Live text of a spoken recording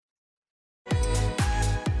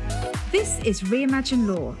This is Reimagine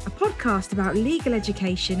Law, a podcast about legal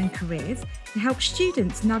education and careers to help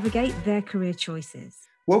students navigate their career choices.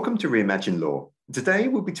 Welcome to Reimagine Law. Today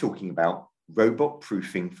we'll be talking about robot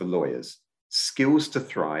proofing for lawyers, skills to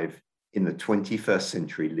thrive in the 21st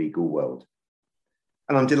century legal world.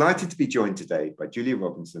 And I'm delighted to be joined today by Julia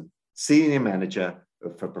Robinson, Senior Manager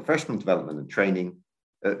for Professional Development and Training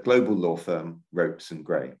at global law firm Ropes &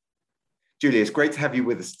 Gray. Julia, it's great to have you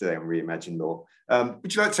with us today on Reimagine Law.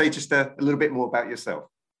 Would you like to say just a little bit more about yourself?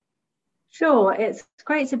 Sure, it's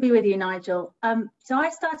great to be with you, Nigel. So I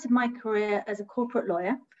started my career as a corporate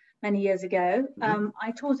lawyer many years ago.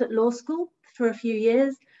 I taught at law school for a few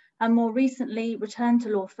years and more recently returned to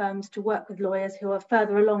law firms to work with lawyers who are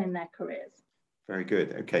further along in their careers. Very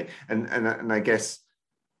good. Okay. And I guess,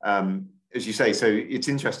 as you say, so it's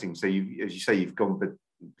interesting. So you've gone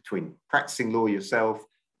between practicing law yourself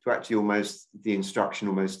to actually almost the instruction,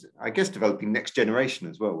 almost, I guess, developing next generation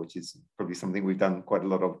as well, which is probably something we've done quite a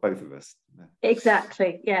lot of, both of us.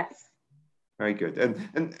 Exactly, yes. Very good.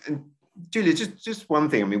 And Julia, just one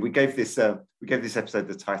thing. I mean, we gave this episode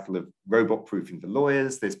the title of Robot Proofing for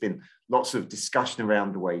Lawyers. There's been lots of discussion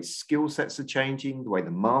around the way skill sets are changing, the way the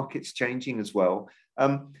market's changing as well.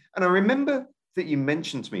 And I remember that you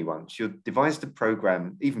mentioned to me once, you devised a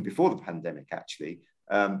program, even before the pandemic, actually,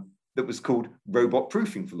 that was called Robot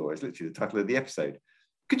Proofing for Lawyers, literally the title of the episode.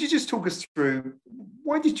 Could you just talk us through,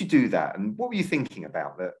 why did you do that? And what were you thinking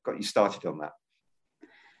about that got you started on that?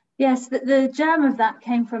 Yes, the germ of that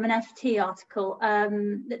came from an FT article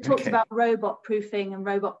that talks about robot proofing and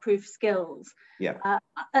robot proof skills. Yeah.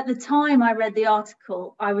 At the time I read the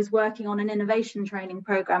article, I was working on an innovation training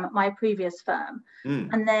program at my previous firm.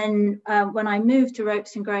 And then when I moved to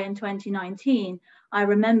Ropes & Gray in 2019, I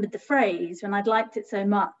remembered the phrase and I'd liked it so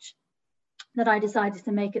much that I decided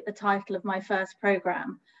to make it the title of my first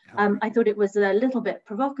program. I thought it was a little bit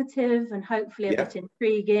provocative and hopefully a bit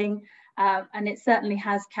intriguing. And it certainly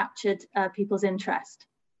has captured people's interest.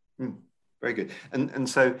 Very good. And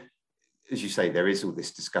so, as you say, there is all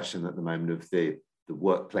this discussion at the moment of the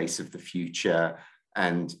workplace of the future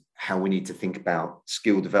and how we need to think about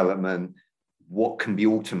skill development, what can be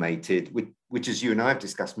automated, which as you and I have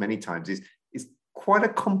discussed many times, is quite a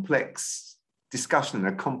complex discussion and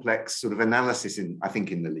a complex sort of analysis I think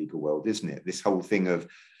in the legal world, isn't it? This whole thing of,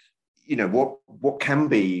 you know, what can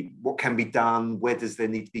be done, where does there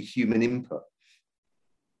need to be human input?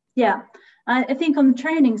 Yeah, I think on the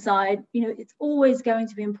training side, you know, it's always going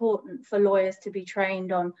to be important for lawyers to be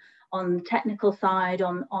trained on the technical side,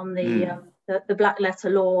 on the black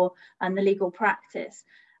letter law and the legal practice,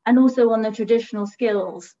 and also on the traditional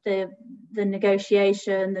skills, the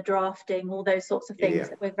negotiation, the drafting, all those sorts of things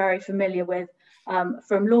that we're very familiar with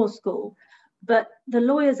from law school. But the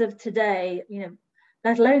lawyers of today, you know,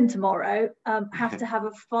 let alone tomorrow, have to have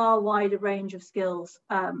a far wider range of skills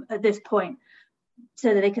at this point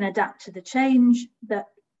so that they can adapt to the change that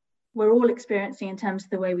we're all experiencing in terms of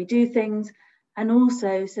the way we do things, and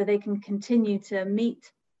also so they can continue to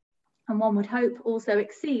meet, and one would hope also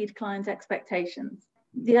exceed, client expectations.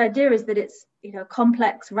 The idea is that it's, you know,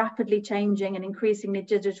 complex, rapidly changing and increasingly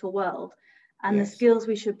digital world, and the skills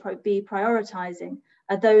we should be prioritizing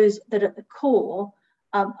are those that at the core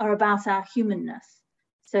are about our humanness.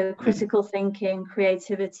 So critical thinking,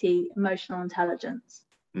 creativity, emotional intelligence.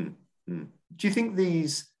 Do you think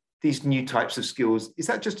these new types of skills, is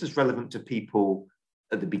that just as relevant to people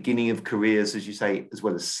at the beginning of careers, as you say, as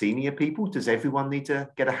well as senior people? Does everyone need to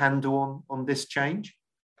get a handle on this change?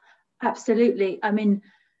 Absolutely. I mean,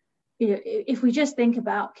 you know, if we just think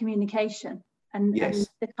about communication and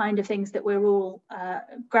the kind of things that we're all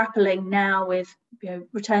grappling now with, you know,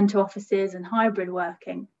 return to offices and hybrid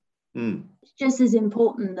working, it's just as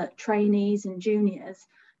important that trainees and juniors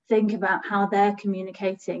think about how they're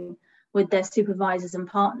communicating with their supervisors and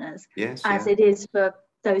partners, as it is for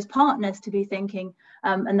those partners to be thinking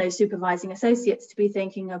and those supervising associates to be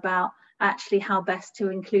thinking about actually how best to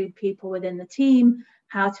include people within the team,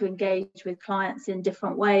 how to engage with clients in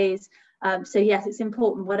different ways. So yes, it's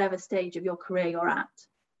important whatever stage of your career you're at.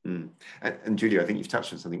 And Julia, I think you've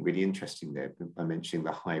touched on something really interesting there by mentioning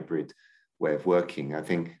the hybrid way of working. I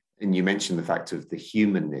think, and you mentioned the fact of the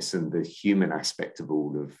humanness and the human aspect of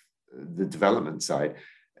all of the development side.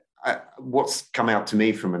 What's come out to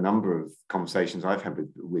me from a number of conversations I've had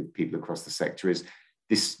with people across the sector is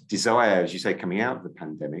this desire, as you say, coming out of the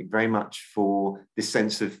pandemic, very much for this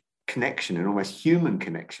sense of connection and almost human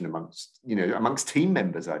connection amongst team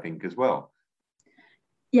members, I think, as well.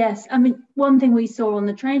 Yes, I mean, one thing we saw on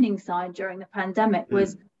the training side during the pandemic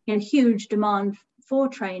was huge demand for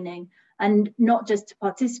training, and not just to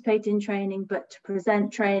participate in training, but to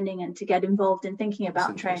present training and to get involved in thinking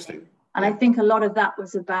about training. And I think a lot of that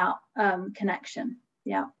was about connection.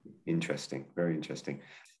 Yeah. Interesting. Very interesting.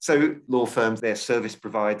 So law firms, they're service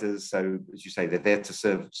providers. So as you say, they're there to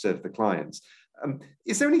serve the clients.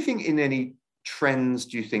 Is there anything in any trends,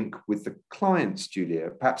 do you think, with the clients, Julia?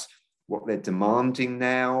 Perhaps what they're demanding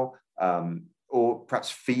now, or perhaps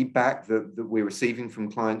feedback that we're receiving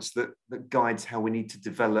from clients that guides how we need to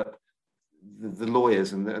develop the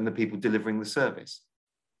lawyers and the people delivering the service?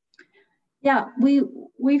 Yeah,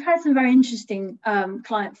 we've had some very interesting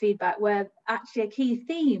client feedback where actually a key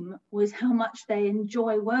theme was how much they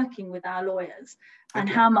enjoy working with our lawyers and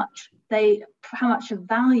how much of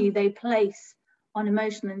value they place on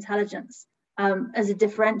emotional intelligence as a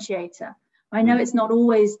differentiator. I know it's not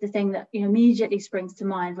always the thing that immediately springs to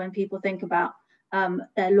mind when people think about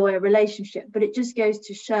their lawyer relationship, but it just goes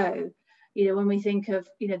to show, when we think of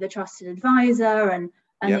the trusted advisor and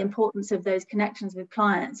the importance of those connections with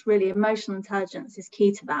clients, really emotional intelligence is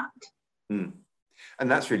key to that.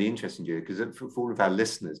 And that's really interesting, Julia, because for all of our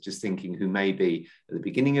listeners, just thinking who may be at the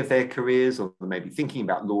beginning of their careers or maybe thinking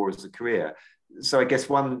about law as a career. So I guess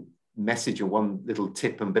one message or one little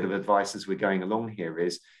tip and bit of advice as we're going along here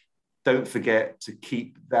is, don't forget to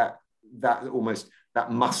keep that almost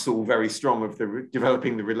that muscle very strong of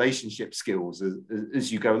developing the relationship skills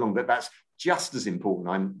as you go along. That's just as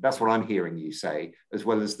important. That's what I'm hearing you say, as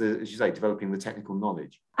well as as you say, developing the technical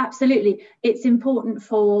knowledge. Absolutely, it's important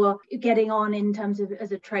for getting on in terms of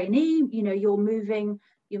as a trainee. You're moving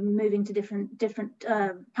to different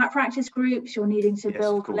practice groups. You're needing to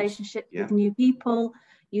build relationships with new people.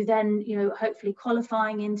 You then, hopefully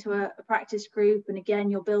qualifying into a practice group, and again,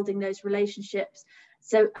 you're building those relationships.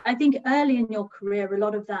 So I think early in your career, a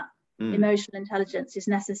lot of that emotional intelligence is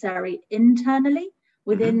necessary internally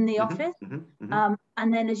within the office.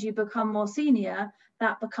 And then as you become more senior,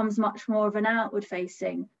 that becomes much more of an outward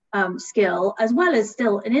facing skill, as well as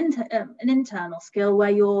still an internal skill where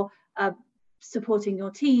you're supporting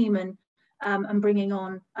your team and bringing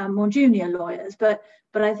on more junior lawyers. But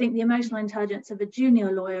I think the emotional intelligence of a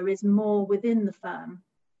junior lawyer is more within the firm.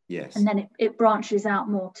 Yes. And then it branches out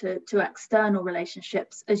more to external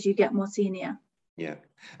relationships as you get more senior. Yeah.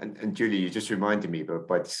 And Julie, you just reminded me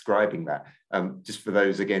by describing that, just for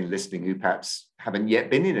those again listening who perhaps haven't yet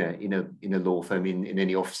been in a law firm in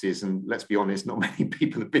any offices, and let's be honest, not many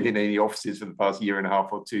people have been in any offices for the past year and a half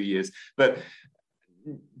or 2 years. But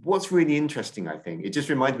what's really interesting, I think, it just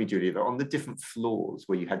reminded me, Julia, that on the different floors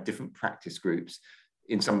where you had different practice groups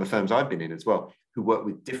in some of the firms I've been in as well, who work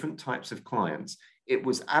with different types of clients, it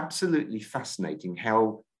was absolutely fascinating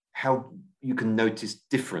how you can notice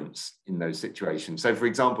difference in those situations. So, for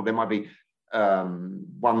example, there might be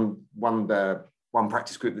one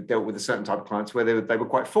practice group that dealt with a certain type of clients where they were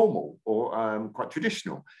quite formal or quite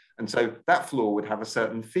traditional. And so that floor would have a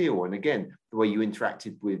certain feel. And again, the way you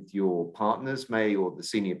interacted with your partners or the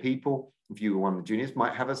senior people, if you were one of the juniors,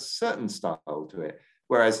 might have a certain style to it.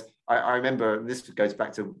 Whereas I remember, this goes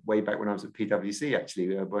back to way back when I was at PwC,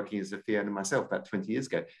 actually, working as a fee earner myself about 20 years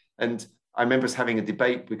ago. And I remember us having a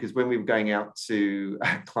debate because when we were going out to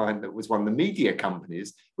a client that was one of the media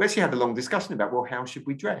companies, we actually had a long discussion about, well, how should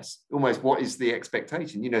we dress? Almost what is the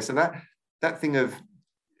expectation? So that thing of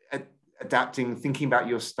adapting, thinking about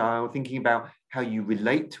your style, thinking about how you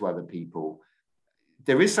relate to other people.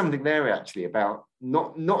 There is something there actually about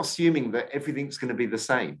not assuming that everything's going to be the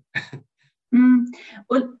same.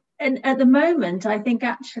 Well, and at the moment, I think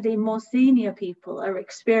actually more senior people are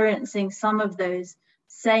experiencing some of those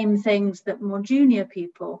same things that more junior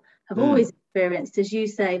people have always experienced. As you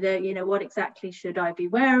say, that what exactly should I be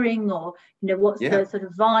wearing, or what's the sort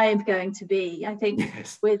of vibe going to be? I think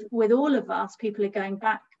with all of us, people are going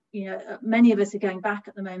back. Many of us are going back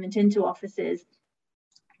at the moment into offices,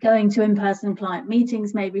 going to in-person client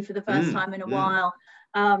meetings maybe for the first time in a while,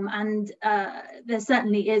 and there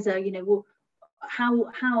certainly is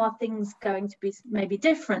how are things going to be maybe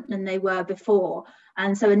different than they were before,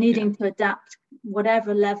 and so needing to adapt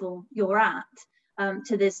whatever level you're at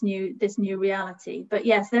to this new reality. But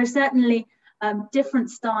yes, there are certainly different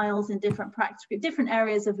styles in different practice, different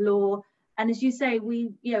areas of law, and as you say, we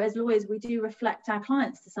as lawyers, we do reflect our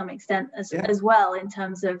clients to some extent as well in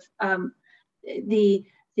terms of the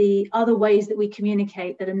other ways that we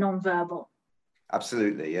communicate that are non-verbal.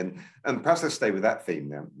 Absolutely. And perhaps let's stay with that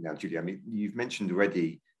theme now, Julia. I mean, you've mentioned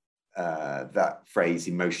already that phrase,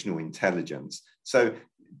 emotional intelligence. So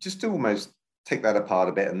just to almost take that apart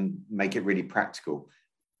a bit and make it really practical,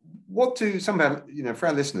 what do for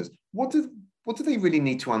our listeners, what do they really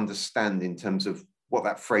need to understand in terms of what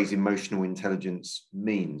that phrase emotional intelligence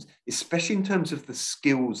means, especially in terms of the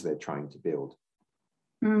skills they're trying to build?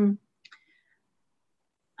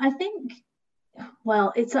 I think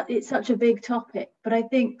Well, it's such a big topic, but I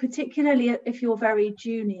think particularly if you're very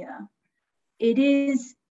junior, it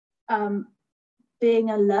is being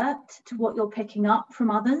alert to what you're picking up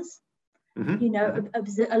from others. Mm-hmm. You know,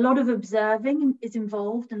 a lot of observing is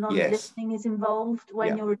involved, and a lot of Yes. listening is involved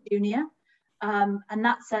when you're a junior, and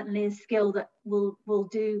that's certainly a skill that will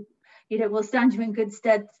do, you know, will stand you in good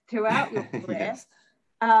stead throughout your career. Yes.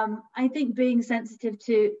 I think being sensitive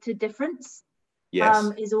to difference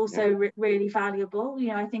is also really valuable. You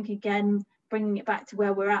know, I think, again, bringing it back to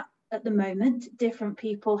where we're at the moment, different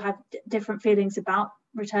people have different feelings about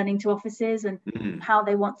returning to offices and how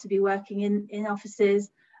they want to be working in offices.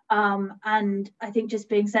 And I think just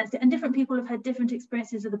being sensitive, and different people have had different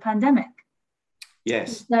experiences of the pandemic.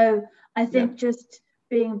 Yes. So I think just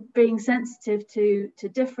being sensitive to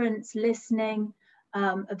difference, listening,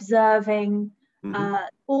 observing,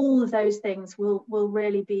 all of those things will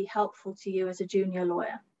really be helpful to you as a junior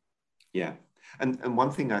lawyer. Yeah. And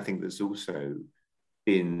one thing I think that's also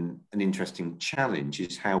been an interesting challenge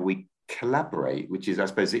is how we collaborate, which is, I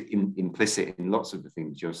suppose, implicit in lots of the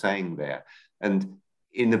things you're saying there. And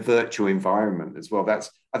in the virtual environment as well,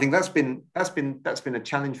 I think that's been a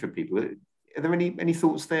challenge for people. Are there any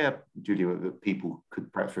thoughts there, Julia, that people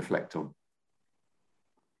could perhaps reflect on?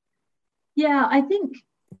 Yeah, I think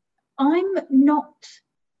I'm not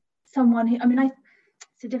someone who, I mean,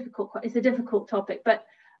 it's a difficult topic, but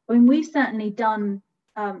I mean, we've certainly done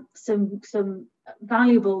some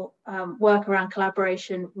valuable work around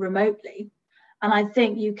collaboration remotely. And I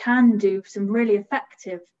think you can do some really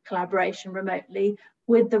effective collaboration remotely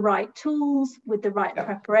with the right tools, with the right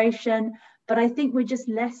preparation, but I think we're just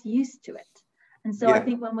less used to it. And so I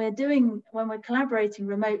think when we're collaborating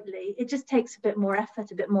remotely, it just takes a bit more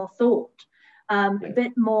effort, a bit more thought, a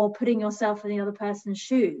bit more putting yourself in the other person's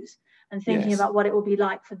shoes and thinking about what it will be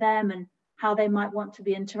like for them and how they might want to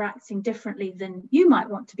be interacting differently than you might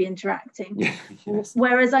want to be interacting.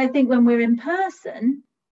 Whereas I think when we're in person,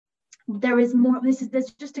 there's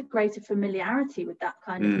just a greater familiarity with that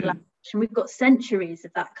kind of collaboration. We've got centuries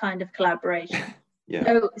of that kind of collaboration.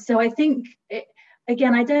 So I think,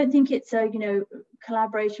 again, I don't think it's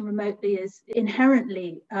collaboration remotely is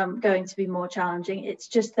inherently going to be more challenging. It's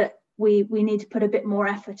just that we need to put a bit more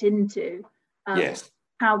effort into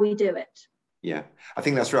how we do it. Yeah, I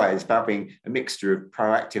think that's right. It's about being a mixture of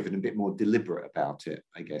proactive and a bit more deliberate about it,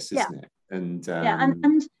 I guess, isn't it? And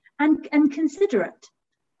and considerate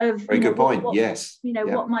of very good point.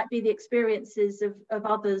 What might be the experiences of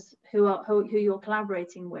others who you're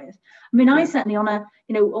collaborating with. I mean, I certainly on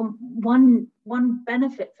one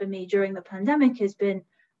benefit for me during the pandemic has been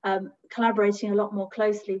collaborating a lot more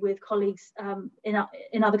closely with colleagues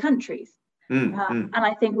in other countries. And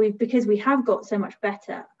I think because we have got so much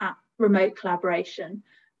better at remote collaboration,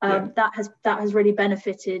 that has really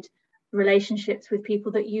benefited relationships with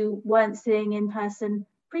people that you weren't seeing in person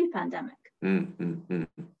pre-pandemic.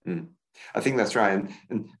 I think that's right,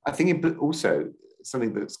 and I think also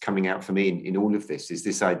something that's coming out for me in all of this is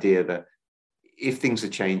this idea that if things are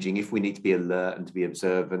changing, if we need to be alert and to be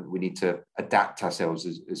observant, we need to adapt ourselves,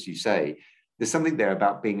 as you say. There's something there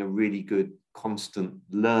about being a really good constant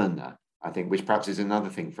learner, I think, which perhaps is another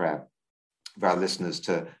thing for our listeners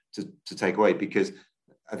to take away, because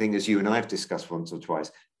I think, as you and I have discussed once or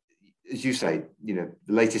twice, as you say, the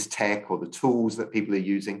latest tech or the tools that people are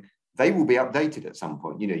using, they will be updated at some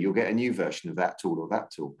point. You'll get a new version of that tool or that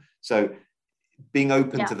tool. So being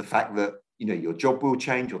open to the fact that, your job will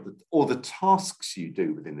change, or the tasks you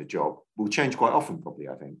do within the job will change quite often, probably,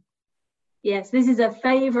 I think. Yes, this is a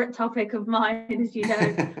favorite topic of mine, as you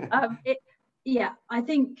know. I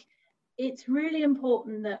think it's really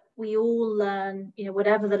important that we all learn,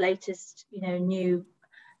 whatever the latest, new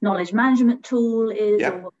knowledge management tool is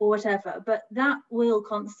or whatever, but that will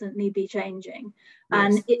constantly be changing.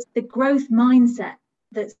 And it's the growth mindset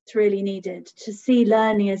that's really needed to see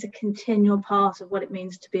learning as a continual part of what it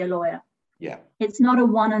means to be a lawyer. It's not a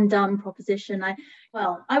one and done proposition.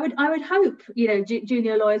 I would hope,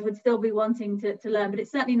 junior lawyers would still be wanting to learn, but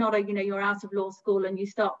it's certainly not you're out of law school and you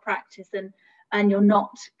start practice and you're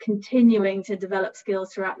not continuing to develop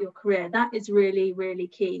skills throughout your career. That is really, really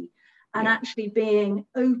key. And actually being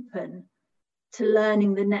open to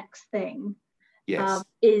learning the next thing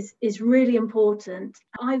is really important.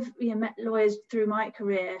 I've met lawyers through my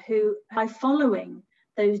career who, by following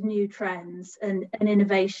those new trends and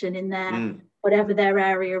innovation in their whatever their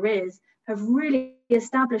area is, have really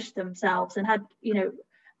established themselves and had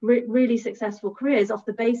really successful careers off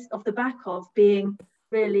the back of being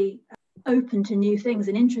really open to new things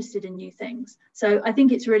and interested in new things. So I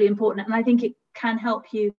think it's really important, and I think it can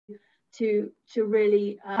help you to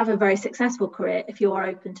really have a very successful career if you are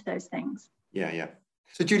open to those things. Yeah.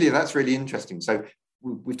 So Julia, that's really interesting. So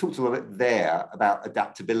we've talked a little bit there about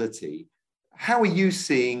adaptability. How are you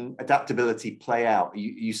seeing adaptability play out? Are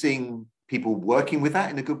you seeing people working with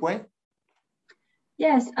that in a good way?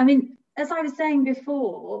 Yes, I mean, as I was saying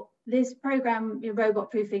before, this program,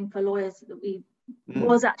 Robot Proofing for Lawyers, that we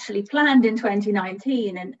was actually planned in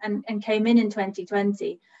 2019 and came in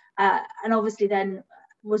 2020, and obviously then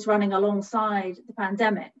was running alongside the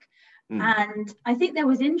pandemic. And I think there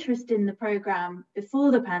was interest in the program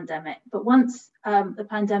before the pandemic, but once the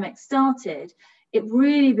pandemic started, it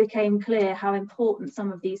really became clear how important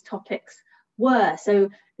some of these topics were. So,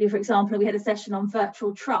 for example, we had a session on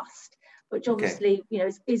virtual trust, which obviously,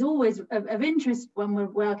 is always of interest when we're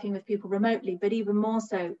working with people remotely, but even more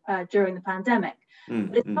so during the pandemic.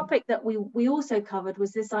 But a topic that we also covered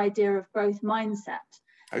was this idea of growth mindset.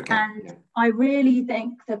 I really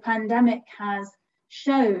think the pandemic has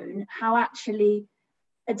shown how actually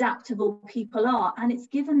adaptable people are, and it's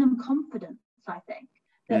given them confidence, I think,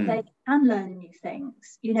 that they can learn new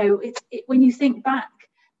things. When you think back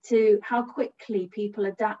to how quickly people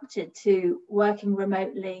adapted to working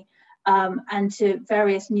remotely, and to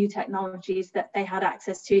various new technologies that they had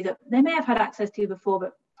access to, that they may have had access to before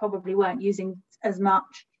but probably weren't using as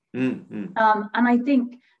much. And I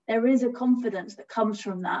think there is a confidence that comes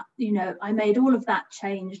from that. I made all of that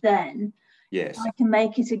change then. Yes, I can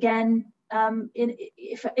make it again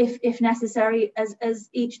if necessary, as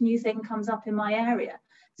each new thing comes up in my area.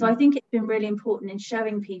 So I think it's been really important in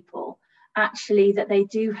showing people actually that they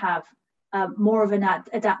do have more of an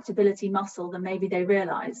adaptability muscle than maybe they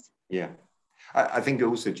realised. Yeah, I think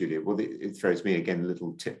also, Julia, what it throws me again, a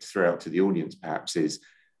little tip to throw out to the audience perhaps is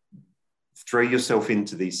throw yourself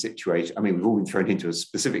into these situations. I mean, we've all been thrown into a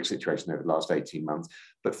specific situation over the last 18 months,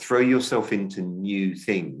 but throw yourself into new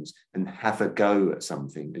things and have a go at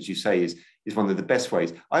something, as you say, is one of the best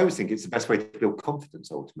ways. I always think it's the best way to build confidence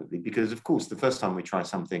ultimately, because of course, the first time we try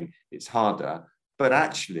something, it's harder, but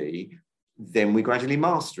actually then we gradually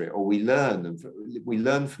master it, or we learn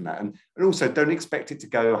from that. And also don't expect it to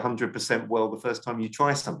go 100% well the first time you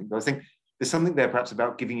try something. But I think there's something there perhaps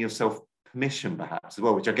about giving yourself permission perhaps as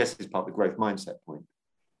well, which I guess is part of the growth mindset point.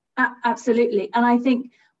 Absolutely. And I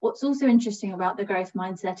think what's also interesting about the growth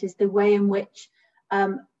mindset is the way in which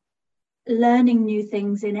learning new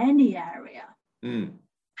things in any area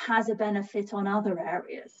has a benefit on other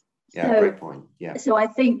areas. Yeah, great point. Yeah. So I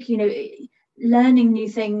think, learning new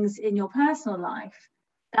things in your personal life,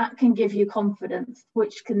 that can give you confidence,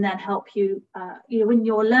 which can then help you,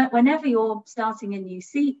 whenever you're starting a new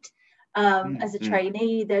seat as a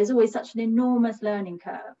trainee, there's always such an enormous learning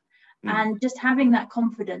curve. And just having that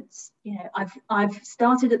confidence, I've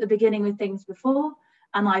started at the beginning with things before,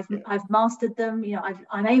 and I've mastered them.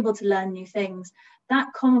 I'm able to learn new things.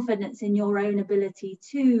 That confidence in your own ability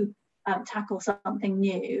to tackle something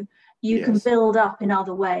new, you can build up in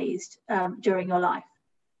other ways during your life.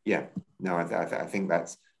 Yeah, no, I think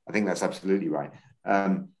that's absolutely right.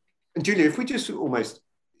 And Julia,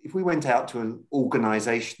 if we went out to an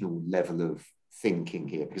organizational level of thinking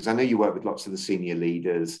here, because I know you work with lots of the senior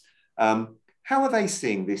leaders, how are they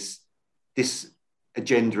seeing this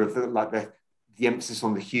agenda of the emphasis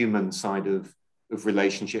on the human side of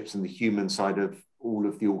relationships and the human side of all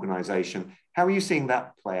of the organization? How are you seeing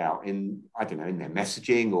that play out in their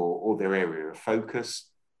messaging or their area of focus?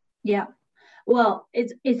 Yeah, well,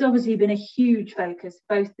 it's obviously been a huge focus,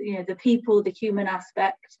 both the people, the human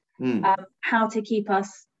aspect, how to keep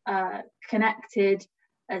us connected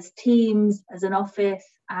as teams, as an office,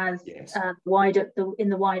 as in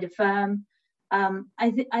the wider firm.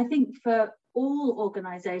 I think for all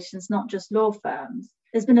organizations, not just law firms,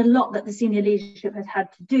 there's been a lot that the senior leadership has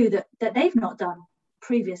had to do that they've not done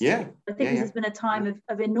previously. I think this has been a time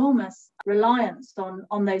of enormous reliance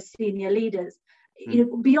on those senior leaders,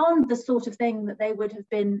 beyond the sort of thing that they would have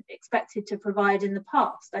been expected to provide in the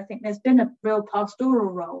past. I think there's been a real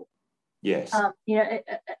pastoral role. Yes.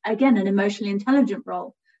 Again, an emotionally intelligent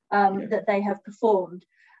role that they have performed.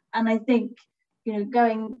 And I think,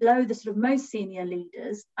 going below the sort of most senior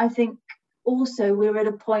leaders, I think also we're at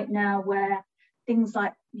a point now where things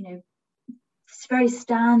like, very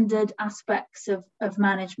standard aspects of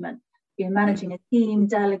management, managing a team,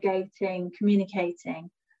 delegating, communicating,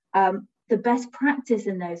 the best practice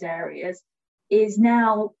in those areas is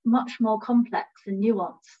now much more complex and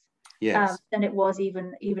nuanced than it was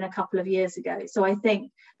even a couple of years ago. So I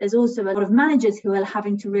think there's also a lot of managers who are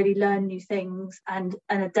having to really learn new things and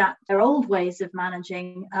adapt their old ways of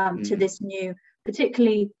managing to this new,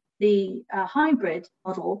 particularly the hybrid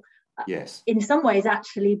model, Yes. In some ways,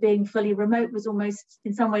 actually, being fully remote was almost,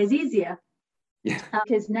 in some ways, easier. Yeah.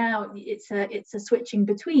 Because now it's a switching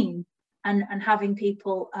between and having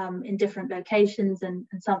people in different locations and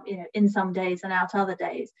some, in some days and out other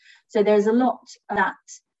days. So there's a lot that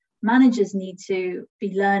managers need to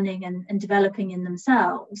be learning and developing in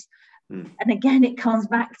themselves. And again, it comes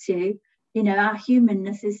back to, our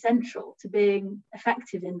humanness is central to being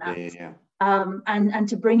effective in that. And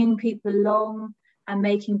to bringing people along and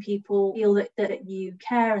making people feel that you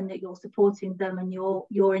care and that you're supporting them and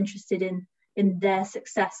you're interested in their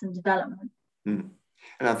success and development. And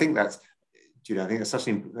I think that's, Julie, I think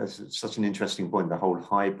that's such an interesting point, the whole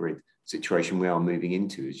hybrid situation we are moving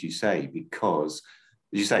into, as you say, because,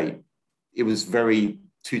 as you say, it was very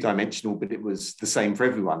two-dimensional, but it was the same for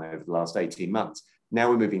everyone over the last 18 months. Now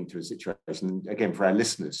we're moving to a situation, again, for our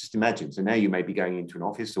listeners, just imagine. So now you may be going into an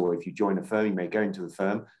office, or if you join a firm, you may go into the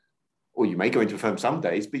firm, or you may go into a firm some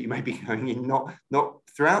days, but you may be going in not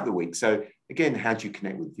throughout the week. So again, how do you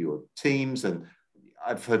connect with your teams? And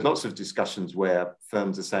I've heard lots of discussions where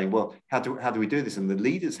firms are saying, well, how do we do this? And the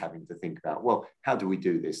leaders having to think about, well, how do we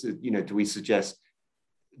do this? Do we suggest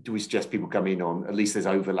people come in on, at least there's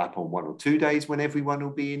overlap on 1 or 2 days when everyone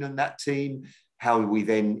will be in on that team? How do we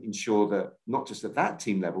then ensure that not just at that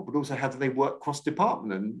team level, but also how do they work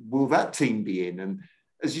cross-department? And will that team be in? And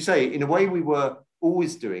as you say, in a way, we were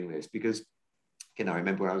always doing this because, I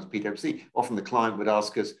remember when I was at PwC, often the client would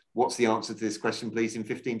ask us, what's the answer to this question, please, in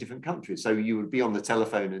 15 different countries? So you would be on the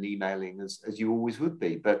telephone and emailing as you always would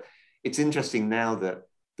be. But it's interesting now that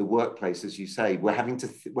the workplace, as you say, we're having to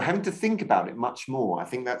think about it much more. I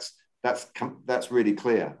think that's really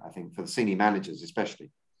clear, I think, for the senior managers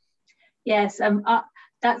especially. Yes,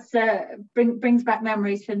 that's brings back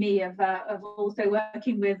memories for me of also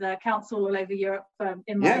working with counsel all over Europe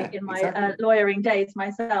in my lawyering days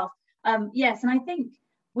myself. Yes, and I think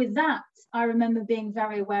with that, I remember being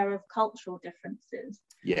very aware of cultural differences.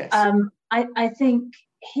 Yes. I think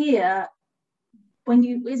here,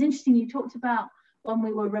 it's interesting, you talked about when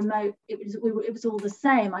we were remote, it was all the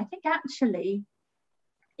same. I think actually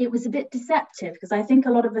it was a bit deceptive because I think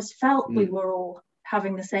a lot of us felt we were all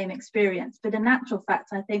having the same experience, but in actual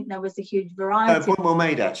fact, I think there was a huge variety. Point well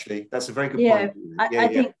made, actually. That's a very good point. I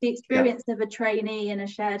think the experience of a trainee in a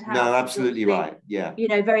shared house. No, absolutely right. Yeah.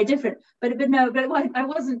 Very different. But I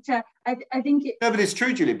wasn't. I think it. No, but it's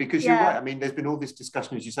true, Julie, because you're right. I mean, there's been all this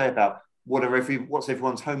discussion, as you say, about what's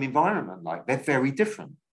everyone's home environment like. They're very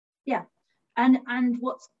different. Yeah, and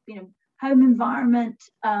what's home environment.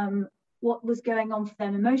 What was going on for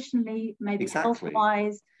them emotionally, maybe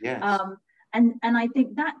health-wise. Yes. And I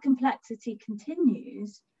think that complexity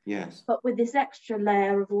continues. Yes. But with this extra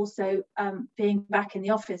layer of also being back in the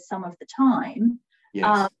office some of the time.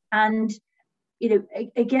 Yes. And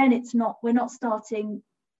again, we're not starting.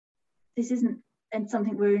 This isn't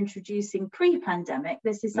something we're introducing pre-pandemic.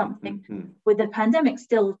 This is something with the pandemic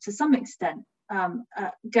still to some extent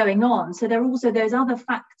going on. So there are also those other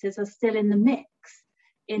factors are still in the mix,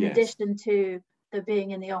 in addition to the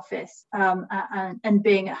being in the office and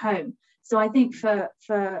being at home. So I think for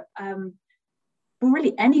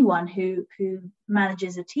really anyone who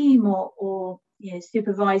manages a team or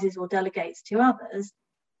supervises or delegates to others,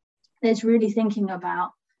 there's really thinking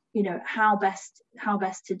about how best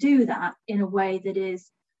to do that in a way that is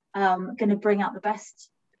going to bring out the best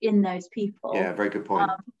in those people. Yeah, very good point.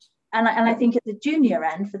 And I think at the junior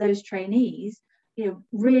end, for those trainees,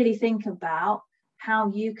 really think about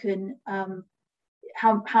how you can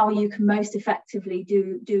how you can most effectively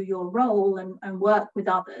do your role and work with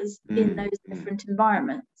others in those different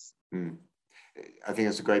environments. I think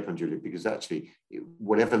that's a great point, Julie, because actually,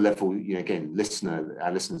 whatever level, again,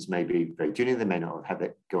 our listeners may be very junior, they may not have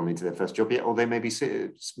gone into their first job yet, or they may be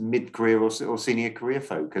mid-career or senior career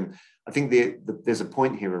folk. And I think there's a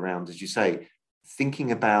point here around, as you say,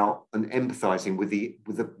 thinking about and empathizing with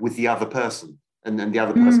the other person and the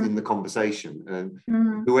other person in the conversation,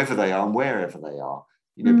 and whoever they are and wherever they are,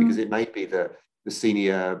 because it may be that the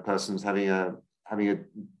senior person's having a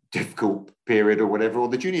difficult period or whatever, or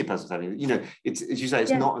the junior person's having, it's, as you say,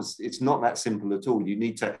 it's not that simple at all. You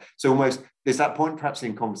need to, so almost there's that point perhaps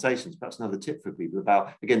in conversations, perhaps another tip for people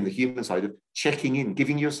about, again, the human side of checking in,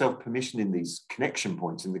 giving yourself permission in these connection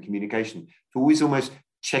points in the communication to always almost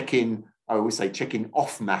check in. I always say check in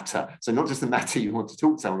off matter. So not just the matter you want to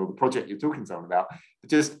talk to someone or the project you're talking to someone about, but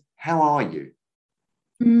just how are you?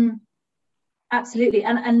 Absolutely.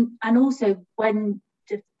 And also when,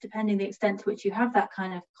 depending the extent to which you have that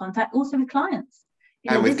kind of contact, also with clients.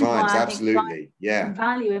 And with clients, absolutely. Yeah.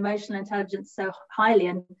 Value emotional intelligence so highly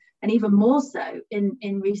and even more so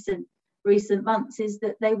in recent recent months is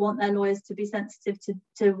that they want their lawyers to be sensitive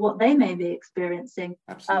to what they may be experiencing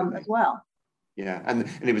as well. Yeah, and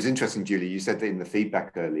it was interesting, Julie, you said that in the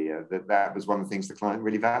feedback earlier that was one of the things the client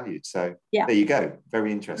really valued. So yeah, there you go.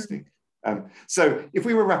 Very interesting. So if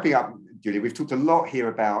we were wrapping up, Julie, we've talked a lot here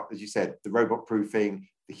about, as you said, the robot proofing,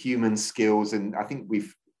 the human skills, and I think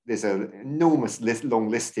there's an enormous long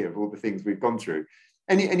list here of all the things we've gone through.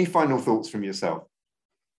 Any final thoughts from yourself?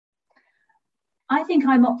 I think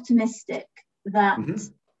I'm optimistic that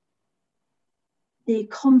the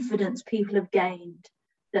confidence people have gained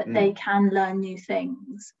that they can learn new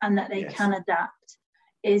things and that they can adapt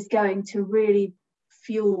is going to really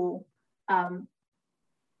fuel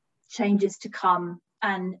changes to come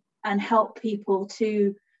and help people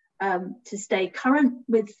to stay current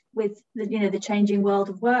with the changing world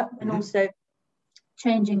of work and also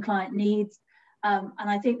changing client needs. And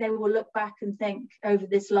I think they will look back and think over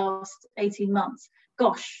this last 18 months,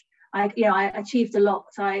 gosh, I achieved a lot.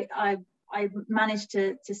 I managed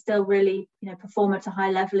to still really perform at a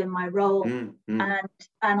high level in my role, and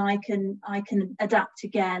I can adapt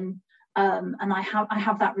again, and I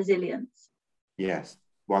have that resilience. Yes,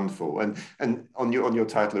 wonderful. And on your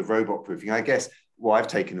title of robot proofing, I guess what I've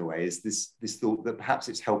taken away is this thought that perhaps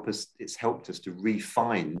it's helped us to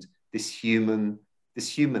refine this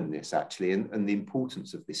humanness actually, and the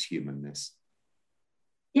importance of this humanness.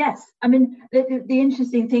 Yes, I mean the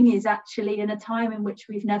interesting thing is actually in a time in which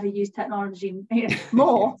we've never used technology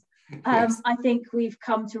more, I think we've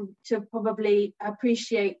come to probably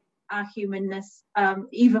appreciate our humanness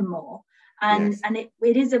even more, and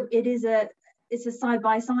it's a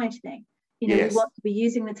side-by-side thing. We want to be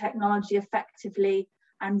using the technology effectively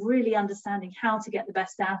and really understanding how to get the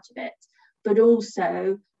best out of it, but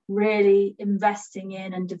also really investing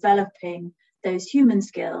in and developing those human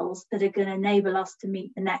skills that are going to enable us to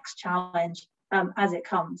meet the next challenge as it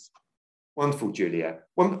comes. Wonderful, Julia.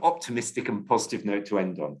 One optimistic and positive note to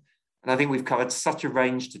end on. And I think we've covered such a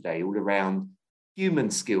range today all around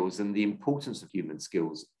human skills and the importance of human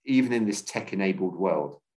skills, even in this tech-enabled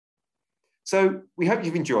world. So we hope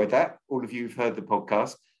you've enjoyed that, all of you who've heard the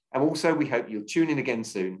podcast. And also we hope you'll tune in again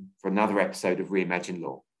soon for another episode of Reimagine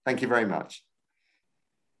Law. Thank you very much.